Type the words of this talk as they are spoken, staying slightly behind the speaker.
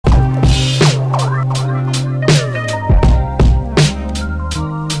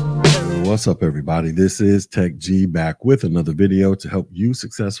What's up, everybody? This is Tech G back with another video to help you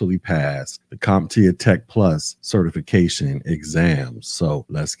successfully pass the CompTIA Tech Plus certification exams. So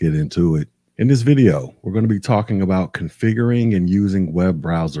let's get into it. In this video, we're going to be talking about configuring and using web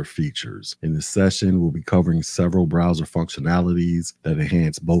browser features. In this session, we'll be covering several browser functionalities that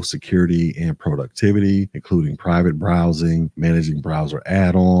enhance both security and productivity, including private browsing, managing browser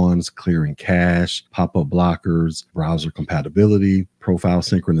add-ons, clearing cache, pop-up blockers, browser compatibility, profile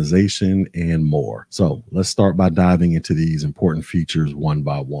synchronization, and more. So let's start by diving into these important features one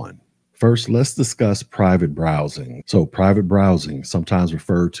by one. First, let's discuss private browsing. So private browsing, sometimes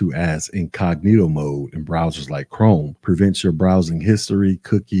referred to as incognito mode in browsers like Chrome, prevents your browsing history,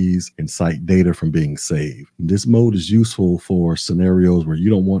 cookies, and site data from being saved. This mode is useful for scenarios where you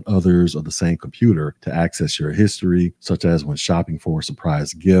don't want others of the same computer to access your history, such as when shopping for a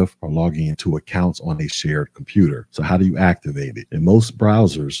surprise gift or logging into accounts on a shared computer. So how do you activate it? In most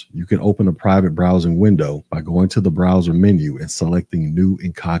browsers, you can open a private browsing window by going to the browser menu and selecting New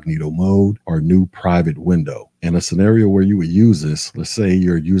Incognito Mode or New Private Window. In a scenario where you would use this, let's say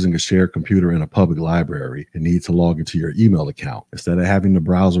you're using a shared computer in a public library and need to log into your email account. Instead of having the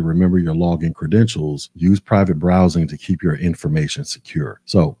browser remember your login credentials, use private browsing to keep your information secure.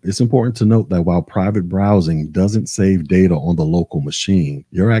 So it's important to note that while private browsing doesn't save data on the local machine,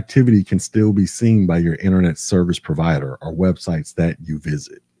 your activity can still be seen by your internet service provider or websites that you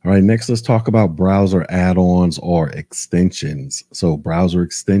visit. All right, next let's talk about browser add-ons or extensions. So browser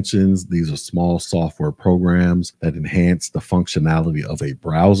extensions, these are small software programs that enhance the functionality of a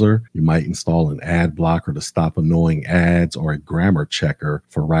browser. You might install an ad blocker to stop annoying ads or a grammar checker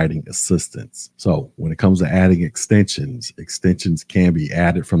for writing assistance. So when it comes to adding extensions, extensions can be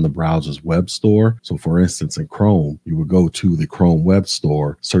added from the browser's web store. So for instance, in Chrome, you would go to the Chrome web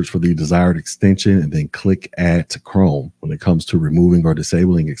store, search for the desired extension, and then click Add to Chrome. When it comes to removing or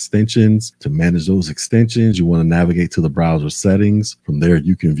disabling extensions, to manage those extensions, you want to navigate to the browser settings. From there,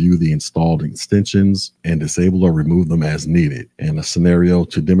 you can view the installed extensions and disable or remove them as needed. And a scenario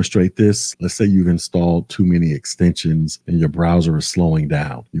to demonstrate this, let's say you've installed too many extensions and your browser is slowing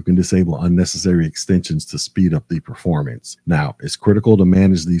down. You can disable unnecessary extensions to speed up the performance. Now, it's critical to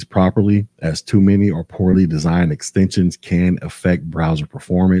manage these properly, as too many or poorly designed extensions can affect browser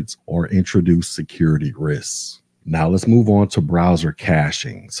performance or introduce security risks. Now let's move on to browser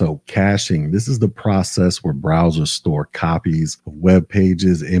caching. So caching, this is the process where browsers store copies of web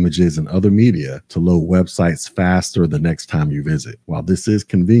pages, images, and other media to load websites faster the next time you visit. While this is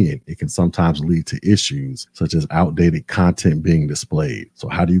convenient, it can sometimes lead to issues such as outdated content being displayed. So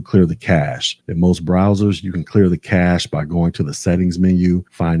how do you clear the cache? In most browsers, you can clear the cache by going to the settings menu,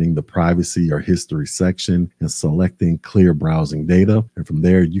 finding the privacy or history section, and selecting clear browsing data. And from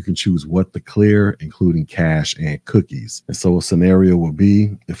there, you can choose what to clear, including cache and cookies. And so a scenario would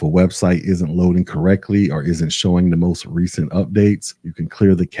be if a website isn't loading correctly or isn't showing the most recent updates, you can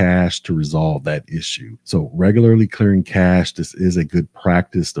clear the cache to resolve that issue. So regularly clearing cache, this is a good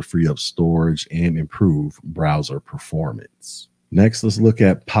practice to free up storage and improve browser performance. Next, let's look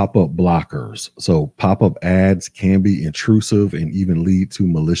at pop-up blockers. So pop-up ads can be intrusive and even lead to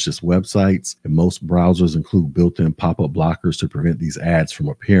malicious websites. And most browsers include built-in pop-up blockers to prevent these ads from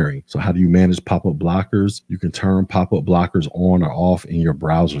appearing. So how do you manage pop-up blockers? You can turn pop-up blockers on or off in your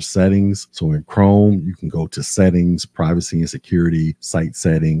browser settings. So in Chrome, you can go to Settings, Privacy and Security, Site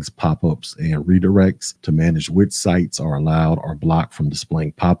Settings, Pop-ups, and Redirects to manage which sites are allowed or blocked from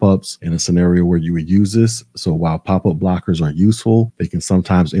displaying pop-ups. In a scenario where you would use this, so while pop-up blockers are useful, they can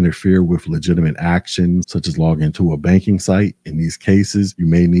sometimes interfere with legitimate actions, such as logging into a banking site. In these cases, you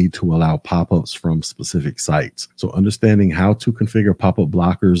may need to allow pop-ups from specific sites. So understanding how to configure pop-up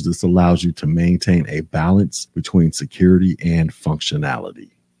blockers, this allows you to maintain a balance between security and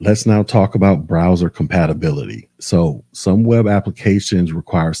functionality. Let's now talk about browser compatibility. So some web applications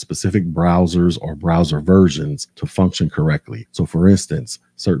require specific browsers or browser versions to function correctly. So for instance,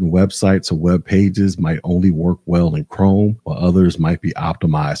 certain websites or web pages might only work well in Chrome, while others might be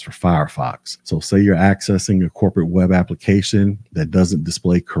optimized for Firefox. So say you're accessing a corporate web application that doesn't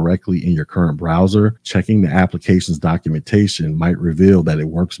display correctly in your current browser, checking the application's documentation might reveal that it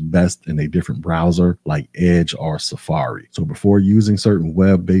works best in a different browser like Edge or Safari. So before using certain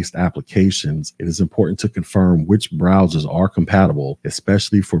web-based applications, it is important to confirm which browsers are compatible,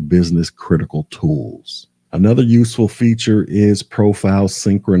 especially for business critical tools. Another useful feature is profile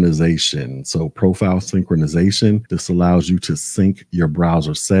synchronization. So profile synchronization, this allows you to sync your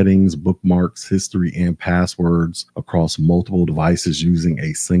browser settings, bookmarks, history, and passwords across multiple devices using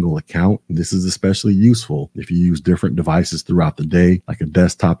a single account. This is especially useful if you use different devices throughout the day, like a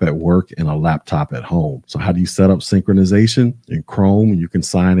desktop at work and a laptop at home. So how do you set up synchronization? In Chrome, you can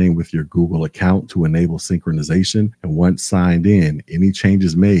sign in with your Google account to enable synchronization. And once signed in, any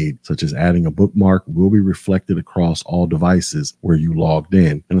changes made, such as adding a bookmark, will be reflected across all devices where you logged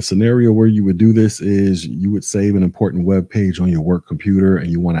in. And a scenario where you would do this is you would save an important web page on your work computer and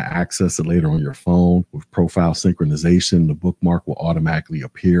you want to access it later on your phone. With profile synchronization, the bookmark will automatically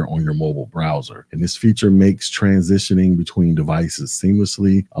appear on your mobile browser. And this feature makes transitioning between devices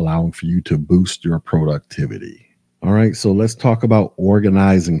seamlessly, allowing for you to boost your productivity. All right, so let's talk about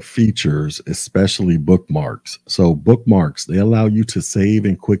organizing features, especially bookmarks. So bookmarks, they allow you to save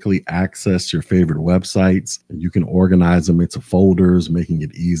and quickly access your favorite websites. And you can organize them into folders, making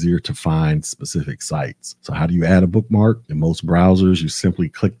it easier to find specific sites. So how do you add a bookmark? In most browsers, you simply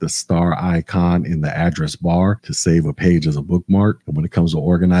click the star icon in the address bar to save a page as a bookmark. And when it comes to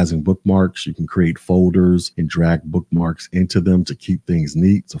organizing bookmarks, you can create folders and drag bookmarks into them to keep things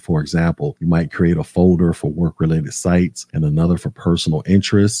neat. So for example, you might create a folder for work-related sites and another for personal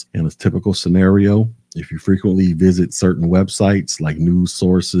interests. In a typical scenario, if you frequently visit certain websites like news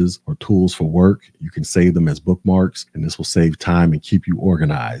sources or tools for work, you can save them as bookmarks, and this will save time and keep you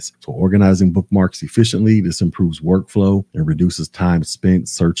organized. So organizing bookmarks efficiently, this improves workflow and reduces time spent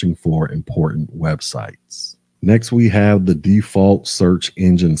searching for important websites. Next, we have the default search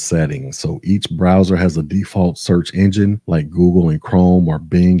engine settings. So each browser has a default search engine like Google and Chrome or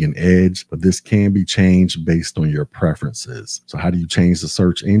Bing and Edge, but this can be changed based on your preferences. So how do you change the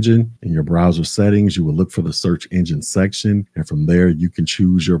search engine? In your browser settings, you will look for the search engine section, and from there you can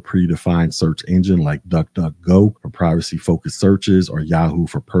choose your predefined search engine like DuckDuckGo for privacy-focused searches or Yahoo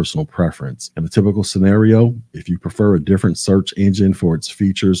for personal preference. In a typical scenario, if you prefer a different search engine for its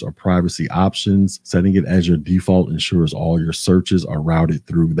features or privacy options, setting it as your default ensures all your searches are routed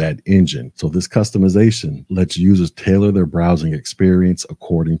through that engine. So this customization lets users tailor their browsing experience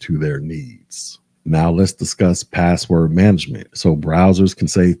according to their needs. Now let's discuss password management. So browsers can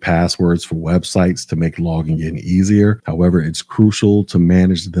save passwords for websites to make logging in easier. However, it's crucial to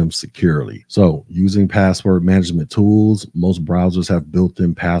manage them securely. So using password management tools, most browsers have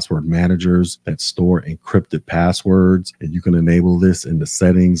built-in password managers that store encrypted passwords, and you can enable this in the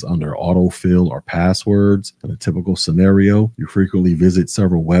settings under autofill or passwords. In a typical scenario, you frequently visit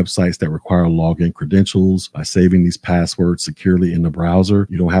several websites that require login credentials. By saving these passwords securely in the browser,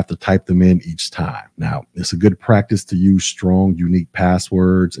 you don't have to type them in each time. Now, it's a good practice to use strong, unique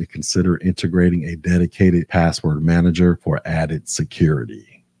passwords and consider integrating a dedicated password manager for added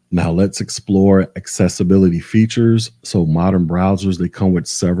security. Now let's explore accessibility features. So modern browsers, they come with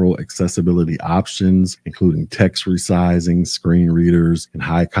several accessibility options, including text resizing, screen readers, and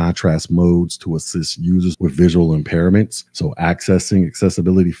high contrast modes to assist users with visual impairments. So accessing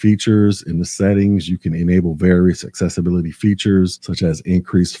accessibility features in the settings, you can enable various accessibility features such as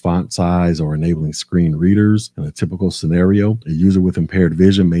increased font size or enabling screen readers. In a typical scenario, a user with impaired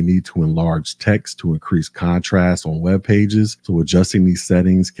vision may need to enlarge text to increase contrast on web pages. So adjusting these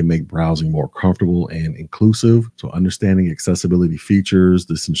settings can make browsing more comfortable and inclusive. So understanding accessibility features,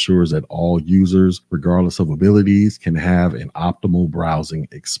 this ensures that all users, regardless of abilities, can have an optimal browsing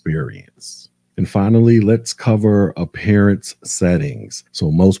experience. And finally, let's cover appearance settings.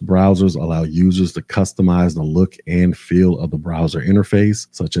 So most browsers allow users to customize the look and feel of the browser interface,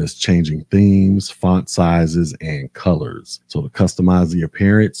 such as changing themes, font sizes, and colors. So to customize the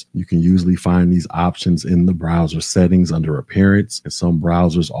appearance, you can usually find these options in the browser settings under appearance. And some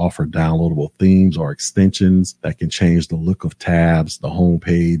browsers offer downloadable themes or extensions that can change the look of tabs, the home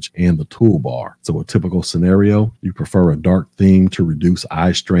page, and the toolbar. So a typical scenario, you prefer a dark theme to reduce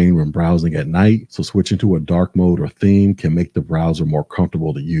eye strain when browsing at night. So switching to a dark mode or theme can make the browser more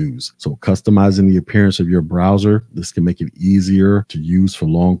comfortable to use. So customizing the appearance of your browser, this can make it easier to use for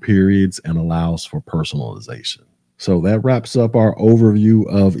long periods and allows for personalization. So that wraps up our overview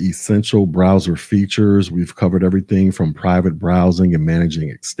of essential browser features. We've covered everything from private browsing and managing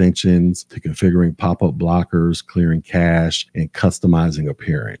extensions to configuring pop-up blockers, clearing cache, and customizing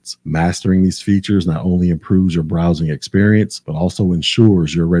appearance. Mastering these features not only improves your browsing experience, but also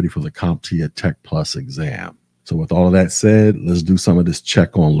ensures you're ready for the CompTIA Tech Plus exam. So with all of that said, let's do some of this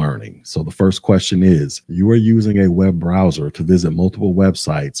check on learning. So the first question is, you are using a web browser to visit multiple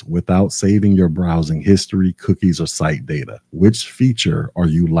websites without saving your browsing history, cookies, or site data. Which feature are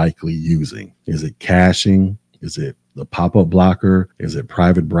you likely using? Is it caching, Is it the pop-up blocker? Is it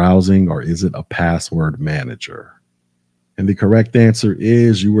private browsing? Or is it a password manager? And the correct answer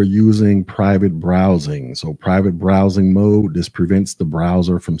is you are using private browsing. So private browsing mode, this prevents the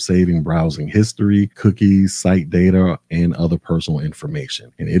browser from saving browsing history, cookies, site data, and other personal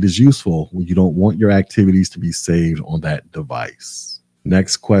information. And it is useful when you don't want your activities to be saved on that device.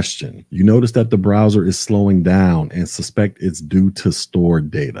 Next question. You notice that the browser is slowing down and suspect it's due to stored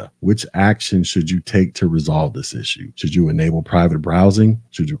data. Which action should you take to resolve this issue? Should you enable private browsing?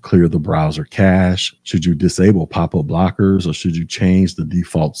 Should you clear the browser cache? Should you disable pop-up blockers? Or should you change the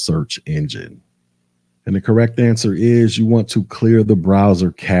default search engine? And the correct answer is you want to clear the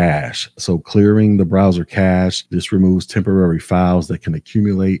browser cache. So clearing the browser cache, this removes temporary files that can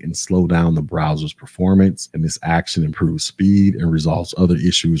accumulate and slow down the browser's performance. And this action improves speed and resolves other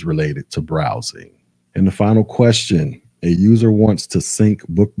issues related to browsing. And the final question, a user wants to sync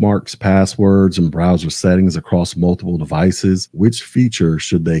bookmarks, passwords, and browser settings across multiple devices. Which feature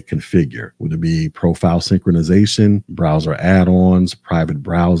should they configure? Would it be profile synchronization, browser add-ons, private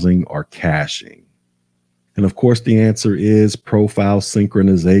browsing, or caching? And of course, the answer is profile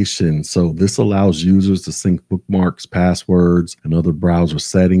synchronization. So this allows users to sync bookmarks, passwords, and other browser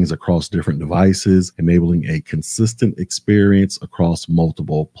settings across different devices, enabling a consistent experience across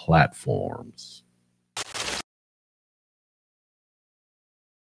multiple platforms.